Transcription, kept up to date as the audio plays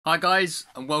Hi guys,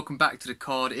 and welcome back to the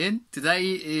Card In.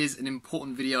 Today is an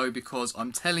important video because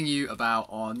I'm telling you about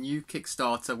our new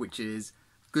Kickstarter, which is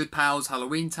Good Pals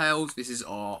Halloween Tales. This is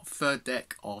our third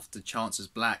deck after Chances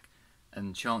Black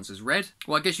and Chances Red.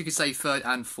 Well, I guess you could say third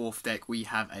and fourth deck. We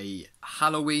have a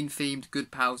Halloween themed Good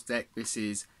Pals deck. This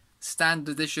is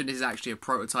standard edition. This is actually a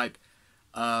prototype.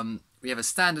 We have a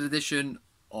standard edition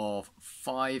of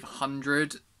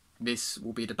 500. This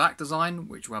will be the back design,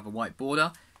 which will have a white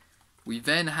border. We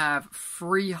then have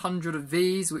 300 of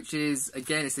these, which is,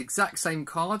 again, it's the exact same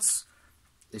cards.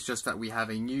 It's just that we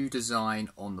have a new design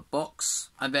on the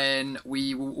box. And then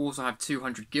we will also have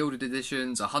 200 gilded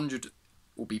editions. 100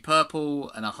 will be purple,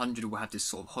 and 100 will have this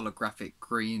sort of holographic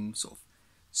green, sort of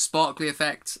sparkly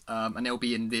effect. And they'll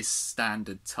be in this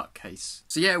standard tuck case.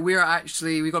 So yeah, we've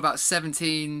got about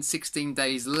 16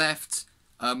 days left.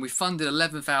 We funded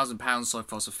 £11,000 so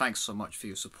far, so thanks so much for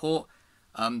your support.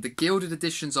 The gilded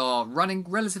editions are running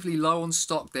relatively low on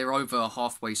stock. They're over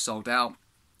halfway sold out.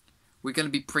 We're going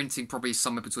to be printing probably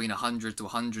somewhere between 100 to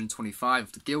 125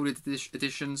 of the gilded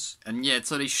editions. And yeah,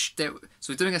 so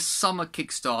we're doing a summer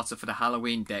Kickstarter for the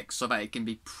Halloween deck so that it can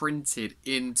be printed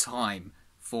in time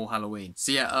for Halloween.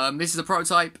 So yeah, this is a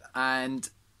prototype and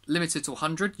limited to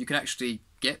 100. You can actually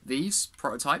get these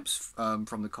prototypes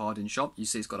from the Card In shop. You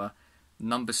see it's got a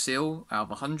number seal out of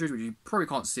 100, which you probably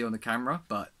can't see on the camera,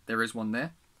 but there is one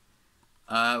there.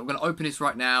 We're going to open this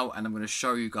right now, and I'm going to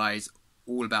show you guys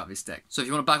all about this deck. So if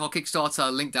you want to back our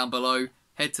Kickstarter, link down below,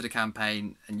 head to the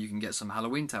campaign, and you can get some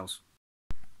Halloween Tales.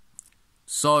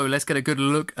 So let's get a good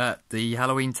look at the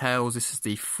Halloween Tales. This is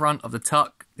the front of the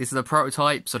tuck. This is a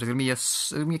prototype, so there's going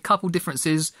to be a couple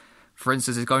differences. For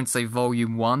instance, it's going to say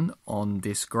Volume 1 on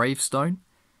this gravestone.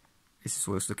 This is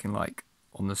what it's looking like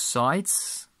on the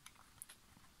sides.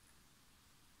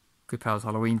 Good Pals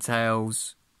Halloween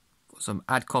Tales. Got some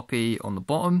ad copy on the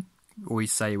bottom.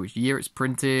 Always say which year it's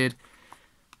printed.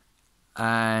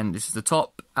 And this is the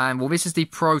top. And well, this is the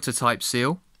prototype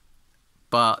seal.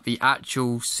 But the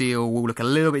actual seal will look a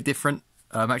little bit different.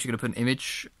 I'm actually going to put an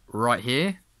image right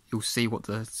here. You'll see what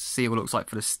the seal looks like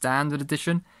for the standard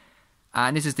edition.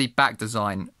 And this is the back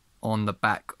design on the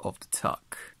back of the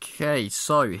tuck. Okay,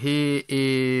 so here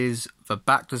is the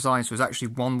back design. So it's actually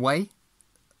one way.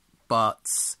 But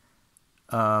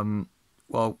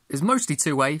well, it's mostly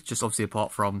two-way, just obviously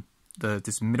apart from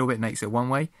this middle bit makes it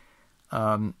one-way.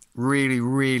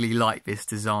 Really like this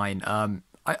design.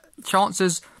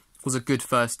 Chances was a good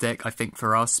first deck, I think,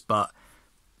 for us, but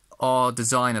our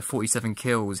designer, 47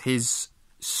 Kills, his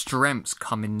strengths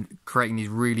come in creating these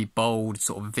really bold,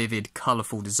 sort of vivid,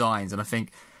 colourful designs, and I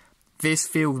think this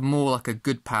feels more like a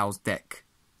Good Pals deck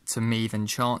to me than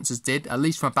Chances did, at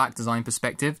least from a back design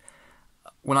perspective.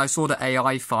 When I saw the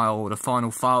AI file, the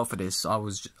final file for this, I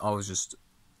was just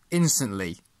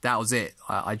instantly, that was it.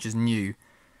 I just knew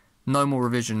no more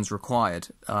revisions required.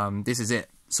 This is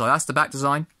it. So that's the back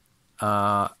design.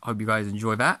 Hope you guys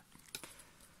enjoy that.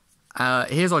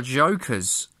 Here's our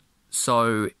jokers.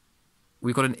 So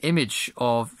we've got an image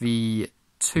of the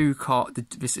two cards.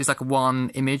 This is like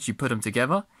one image. You put them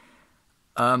together.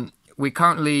 We're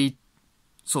currently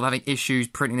sort of having issues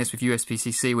printing this with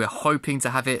USPCC. We're hoping to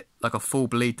have it like a full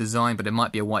bleed design, but it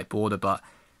might be a white border, but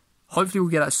hopefully we'll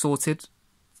get that sorted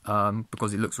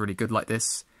because it looks really good like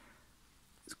this.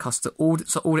 So all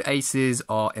the aces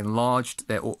are enlarged.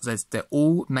 They're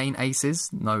all main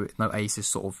aces. No aces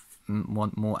sort of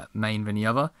one more main than the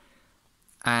other.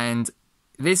 And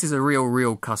this is a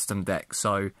real custom deck.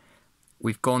 So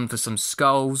we've gone for some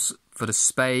skulls for the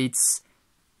spades.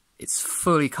 It's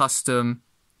fully custom.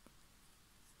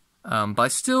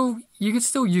 But you can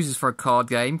still use this for a card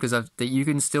game because you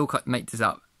can still make this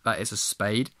up that it's a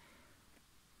spade.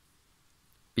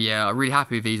 But yeah, I'm really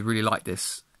happy with these. Really like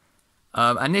this.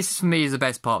 And this for me is the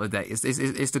best part of the deck.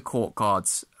 It's the court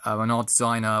cards. And our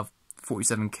designer,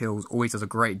 47 Kills, always does a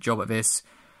great job at this.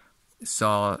 It's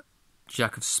our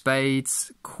Jack of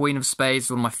Spades, Queen of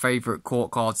Spades, one of my favourite court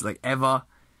cards like ever.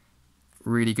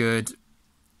 Really good.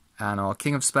 And our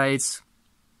King of Spades.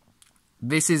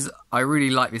 I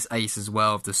really like this ace as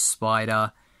well, of the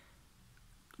spider.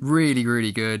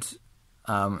 Really good.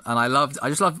 And I love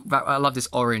this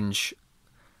orange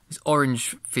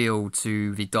feel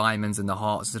to the diamonds and the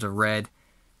hearts that are red.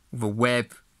 With a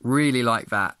web, really like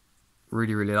that.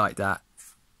 Really like that.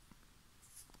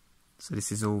 So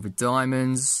this is all the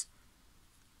diamonds.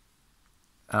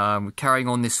 We're carrying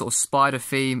on this sort of spider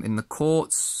theme in the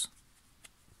courts.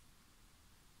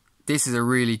 This is a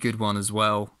really good one as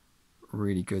well.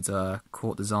 Really good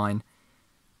court design.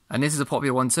 And this is a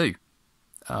popular one too.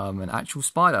 An actual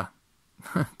spider.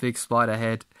 Big spider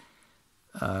head.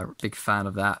 Big fan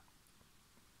of that.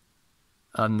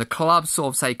 The clubs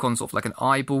sort of take on sort of like an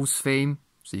eyeballs theme.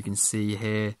 So you can see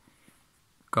here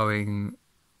going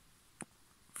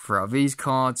throughout these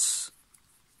cards.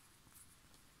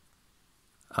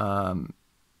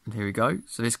 Here we go.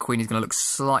 So this queen is going to look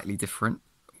slightly different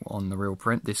on the real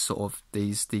print. This sort of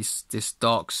this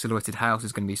dark silhouetted house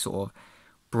is going to be sort of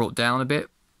brought down a bit.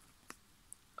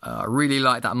 I really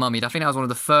like that mummied. I think that was one of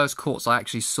the first courts I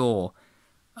actually saw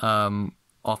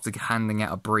after handing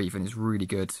out a brief, and it's really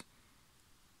good.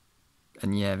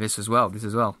 And yeah, this as well.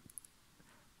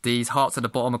 These hearts at the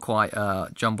bottom are quite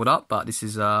jumbled up, but this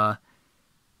is the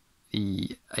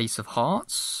Ace of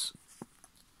Hearts.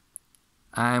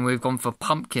 And we've gone for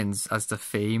pumpkins as the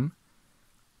theme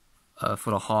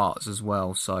for the hearts as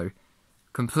well. So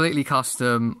completely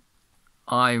custom.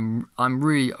 I'm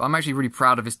actually really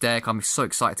proud of this deck. I'm so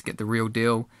excited to get the real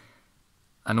deal.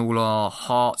 And all our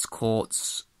hearts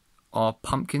courts are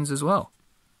pumpkins as well.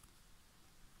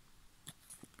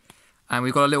 And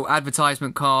we've got a little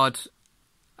advertisement card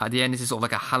at the end. This is sort of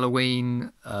like a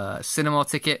Halloween cinema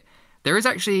ticket. There is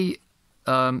actually,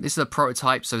 this is a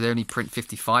prototype, so they only print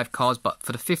 55 cards. But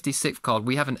for the 56th card,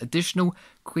 we have an additional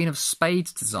Queen of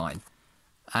Spades design.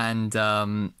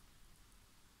 And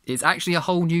it's actually a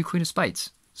whole new Queen of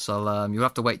Spades. So you'll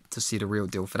have to wait to see the real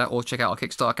deal for that. Or check out our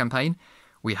Kickstarter campaign.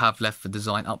 We have left the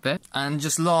design up there. And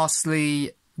just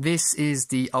lastly, this is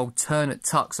the alternate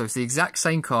tuck. So it's the exact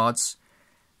same cards.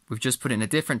 We've just put it in a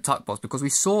different tuck box because we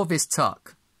saw this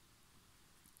tuck.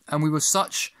 And we were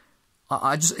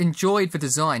I just enjoyed the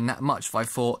design that much that I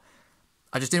thought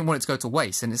I just didn't want it to go to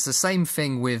waste. And it's the same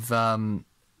thing with the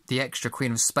extra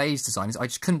Queen of Spades designs. I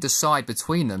just couldn't decide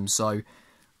between them. So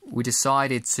we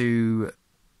decided to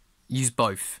use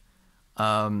both.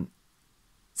 So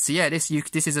yeah, this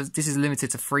is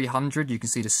limited to 300. You can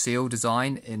see the seal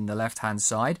design in the left-hand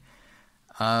side.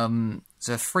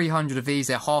 So 300 of these.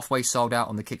 They're halfway sold out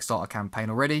on the Kickstarter campaign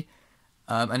already.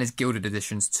 And there's gilded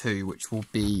editions too, which will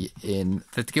be in...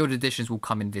 The gilded editions will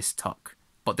come in this tuck.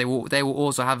 But they will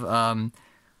also have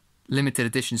limited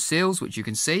edition seals, which you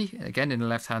can see, again, in the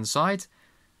left-hand side.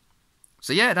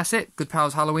 So yeah, that's it. Good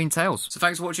Pals Halloween Tales. So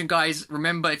thanks for watching, guys.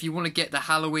 Remember, if you want to get the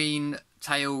Halloween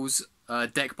Tales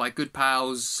deck by Good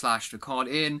Pals / the card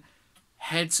in,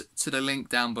 head to the link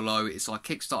down below. It's our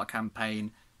Kickstarter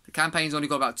campaign. The campaign's only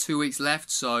got about 2 weeks left,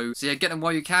 so yeah, get them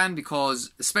while you can,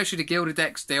 because especially the gilded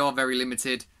decks, they are very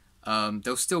limited.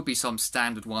 There'll still be some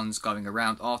standard ones going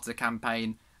around after the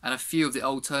campaign, and a few of the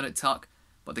alternate tuck,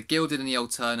 but the gilded and the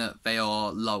alternate, they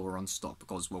are lower on stock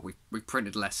because, well, we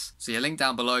printed less. So yeah, link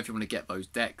down below if you want to get those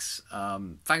decks.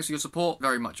 Thanks for your support,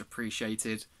 very much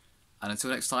appreciated. And until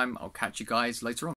next time, I'll catch you guys later on.